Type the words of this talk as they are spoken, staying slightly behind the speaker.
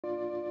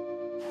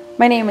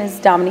My name is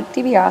Dominique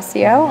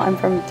DiBiasio. I'm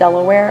from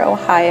Delaware,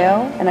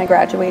 Ohio, and I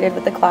graduated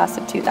with the class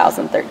of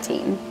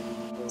 2013.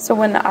 So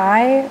when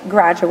I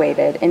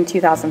graduated in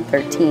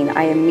 2013,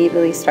 I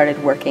immediately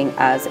started working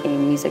as a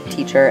music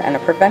teacher and a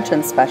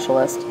prevention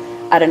specialist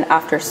at an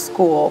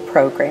after-school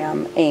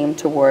program aimed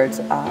towards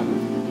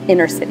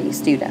inner-city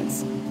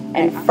students.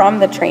 And from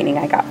the training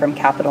I got from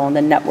Capital and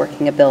the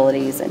networking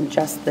abilities and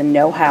just the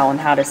know-how on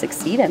how to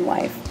succeed in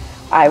life,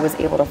 I was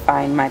able to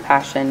find my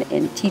passion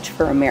in Teach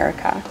for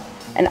America.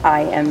 And I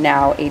am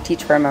now a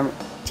Teach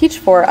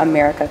for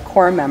America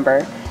core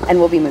member and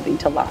will be moving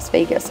to Las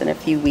Vegas in a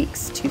few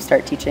weeks to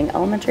start teaching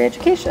elementary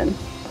education.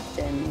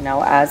 And, you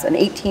know, as an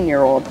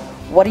 18-year-old,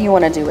 what do you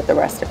want to do with the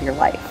rest of your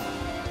life?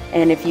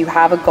 And if you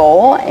have a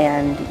goal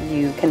and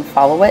you can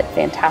follow it,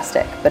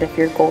 fantastic. But if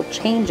your goal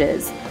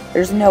changes,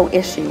 there's no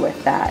issue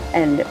with that.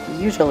 And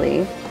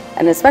usually,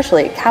 and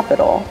especially at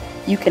Capital,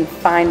 you can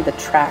find the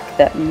track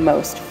that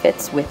most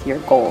fits with your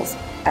goals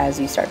as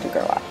you start to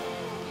grow up.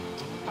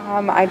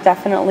 I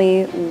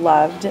definitely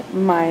loved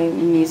my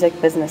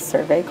music business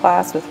survey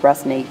class with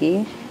Russ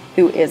Nagy,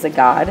 who is a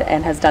god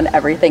and has done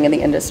everything in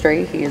the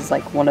industry. He is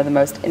like one of the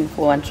most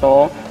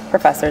influential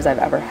professors I've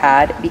ever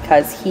had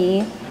because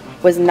he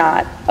was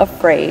not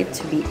afraid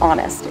to be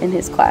honest in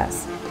his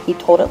class. He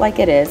told it like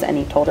it is, and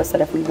he told us that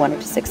if we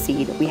wanted to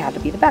succeed, we had to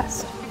be the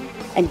best.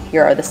 And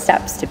here are the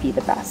steps to be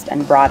the best,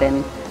 and brought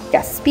in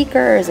guest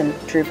speakers and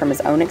drew from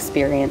his own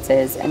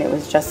experiences, and it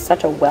was just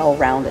such a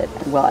well-rounded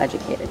and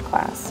well-educated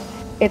class.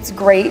 It's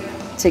great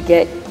to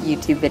get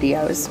YouTube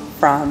videos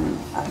from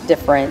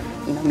different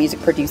music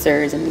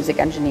producers and music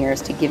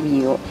engineers to give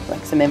you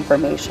like some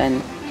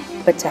information,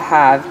 but to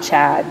have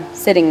Chad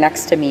sitting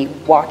next to me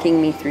walking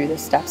me through the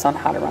steps on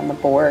how to run the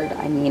board.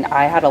 I mean,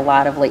 I had a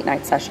lot of late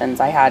night sessions.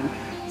 I had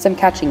some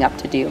catching up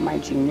to do my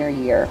junior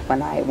year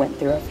when I went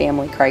through a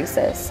family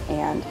crisis,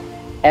 and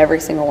every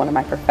single one of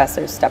my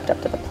professors stepped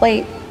up to the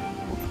plate,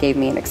 gave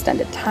me an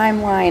extended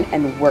timeline,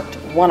 and worked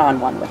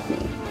one-on-one with me.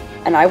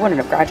 And I wouldn't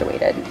have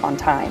graduated on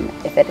time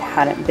if it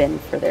hadn't been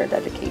for their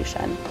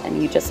dedication.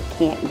 And you just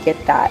can't get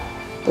that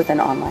with an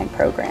online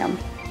program.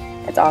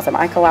 It's awesome.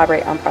 I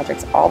collaborate on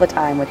projects all the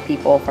time with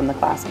people from the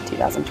class of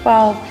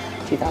 2012,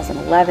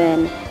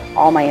 2011.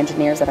 All my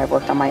engineers that I've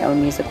worked on my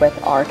own music with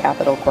are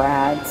Capital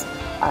grads.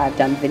 I've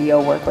done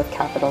video work with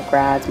Capital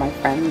grads. My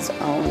friends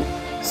own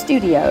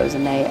studios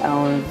and they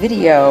own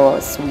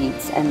video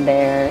suites, and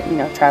they're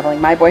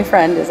traveling. My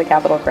boyfriend is a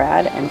Capital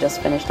grad and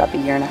just finished up a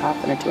year and a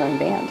half in a touring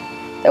band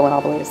that went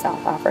all the way to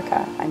South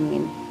Africa. I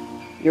mean,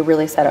 you're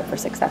really set up for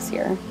success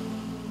here.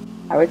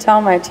 I would tell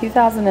my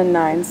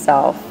 2009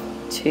 self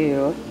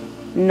to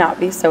not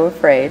be so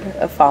afraid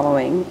of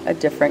following a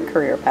different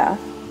career path,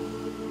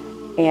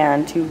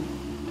 and to,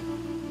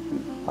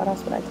 what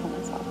else would I tell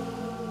myself?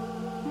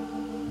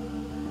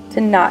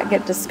 To not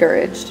get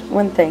discouraged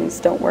when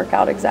things don't work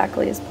out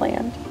exactly as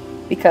planned,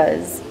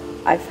 because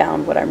I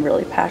found what I'm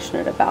really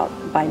passionate about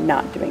by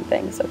not doing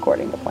things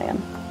according to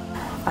plan.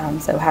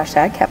 So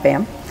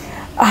 #CatFam.